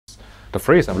The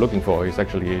phrase I'm looking for is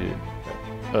actually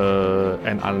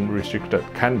an unrestricted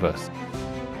canvas.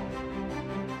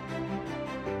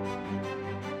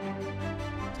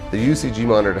 The UCG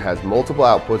monitor has multiple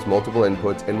outputs, multiple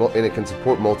inputs, and it can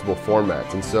support multiple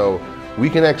formats. And so we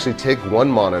can actually take one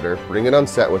monitor, bring it on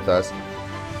set with us,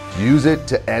 use it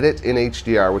to edit in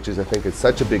HDR, which is, I think, is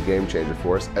such a big game changer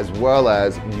for us, as well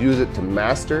as use it to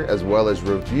master, as well as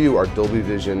review our Dolby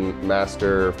Vision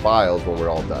master files when we're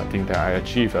all done. I think that I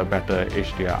achieve a better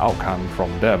HDR outcome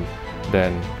from them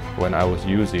than when I was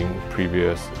using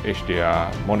previous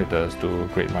HDR monitors to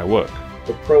grade my work.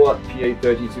 The ProArt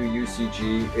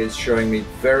PA32UCG is showing me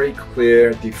very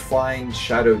clear, defined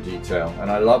shadow detail, and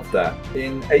I love that.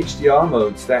 In HDR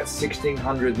modes, that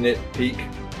 1600 nit peak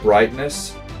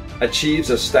brightness achieves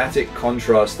a static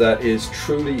contrast that is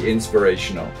truly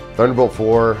inspirational. Thunderbolt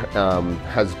 4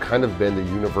 has kind of been the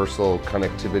universal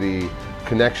connectivity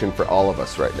connection for all of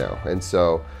us right now, and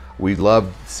so we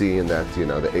love seeing that, you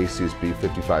know, the ASUS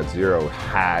B550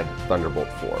 had Thunderbolt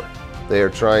 4. They are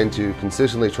trying to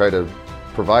consistently try to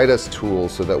provide us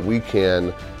tools so that we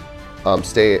can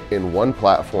stay in one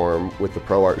platform with the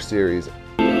ProArt series.